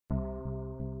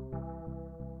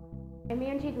I'm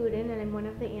Angela Guden, and I'm one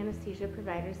of the anesthesia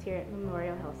providers here at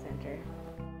Memorial Health Center.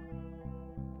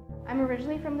 I'm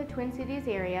originally from the Twin Cities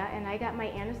area, and I got my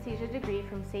anesthesia degree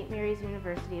from St. Mary's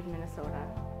University of Minnesota.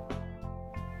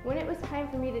 When it was time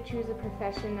for me to choose a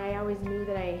profession, I always knew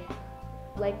that I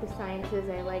liked the sciences,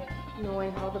 I liked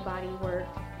knowing how the body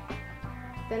worked.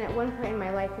 Then at one point in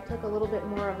my life, it took a little bit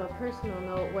more of a personal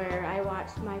note where I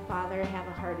watched my father have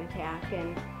a heart attack,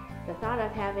 and the thought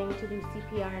of having to do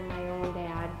CPR on my own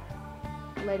dad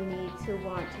led me to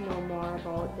want to know more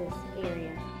about this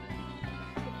area.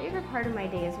 The favorite part of my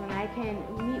day is when I can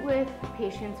meet with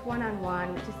patients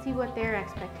one-on-one to see what their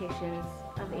expectations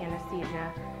of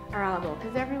anesthesia are all about,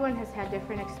 because everyone has had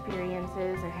different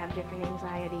experiences or have different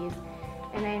anxieties,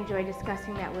 and I enjoy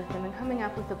discussing that with them and coming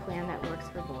up with a plan that works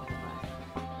for both of us.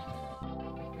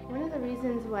 One of the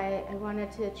reasons why I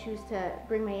wanted to choose to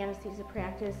bring my anesthesia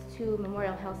practice to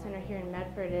Memorial Health Center here in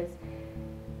Medford is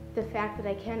the fact that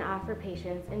I can offer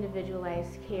patients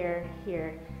individualized care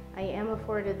here. I am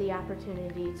afforded the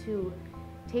opportunity to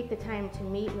take the time to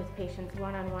meet with patients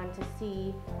one-on-one to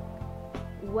see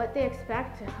what they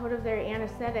expect out of their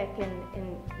anesthetic,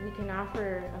 and we can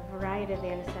offer a variety of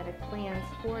anesthetic plans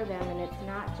for them, and it's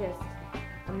not just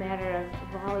a matter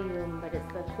of volume, but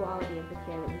it's the quality of the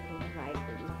care that we can provide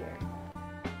for you here.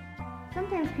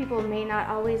 Sometimes people may not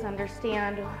always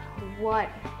understand what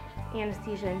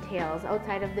anesthesia entails.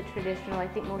 Outside of the traditional, I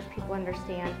think most people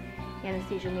understand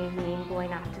anesthesia may mean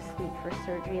going off to sleep for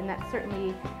surgery, and that's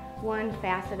certainly one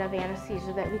facet of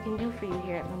anesthesia that we can do for you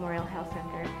here at Memorial Health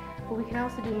Center. But we can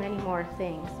also do many more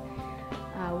things.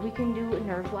 We can do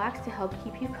nerve blocks to help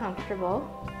keep you comfortable.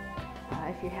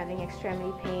 If you're having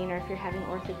extremity pain or if you're having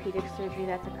orthopedic surgery,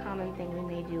 that's a common thing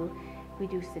we may do. We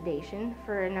do sedation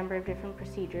for a number of different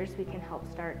procedures. We can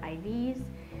help start IVs,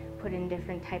 put in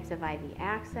different types of IV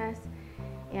access,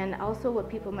 and also what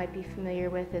people might be familiar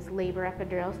with is labor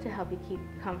epidurals to help you keep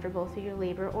comfortable through your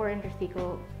labor, or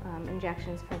intrathecal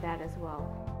injections for that as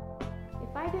well.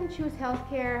 If I didn't choose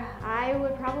healthcare, I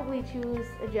would probably choose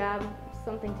a job,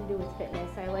 something to do with fitness.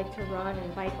 I like to run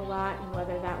and bike a lot, and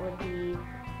whether that would be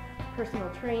personal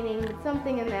training, but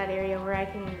something in that area where I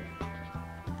can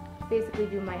basically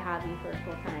do my hobby for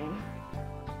full time.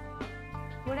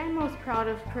 What I'm most proud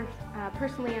of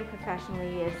personally and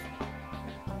professionally is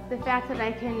the fact that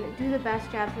I can do the best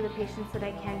job for the patients that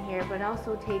I can here, but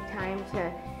also take time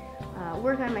to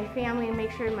work on my family and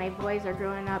make sure my boys are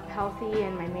growing up healthy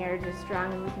and my marriage is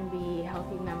strong and we can be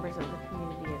healthy members of the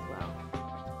community as well.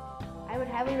 I would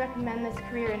highly recommend this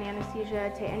career in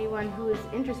anesthesia to anyone who is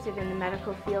interested in the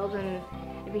medical field, and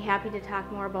I'd be happy to talk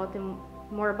more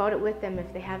about it with them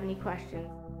if they have any questions.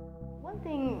 One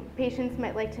thing patients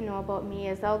might like to know about me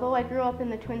is, although I grew up in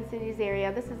the Twin Cities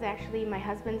area, this is actually my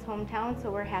husband's hometown, so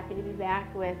we're happy to be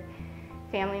back with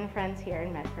family and friends here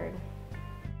in Medford.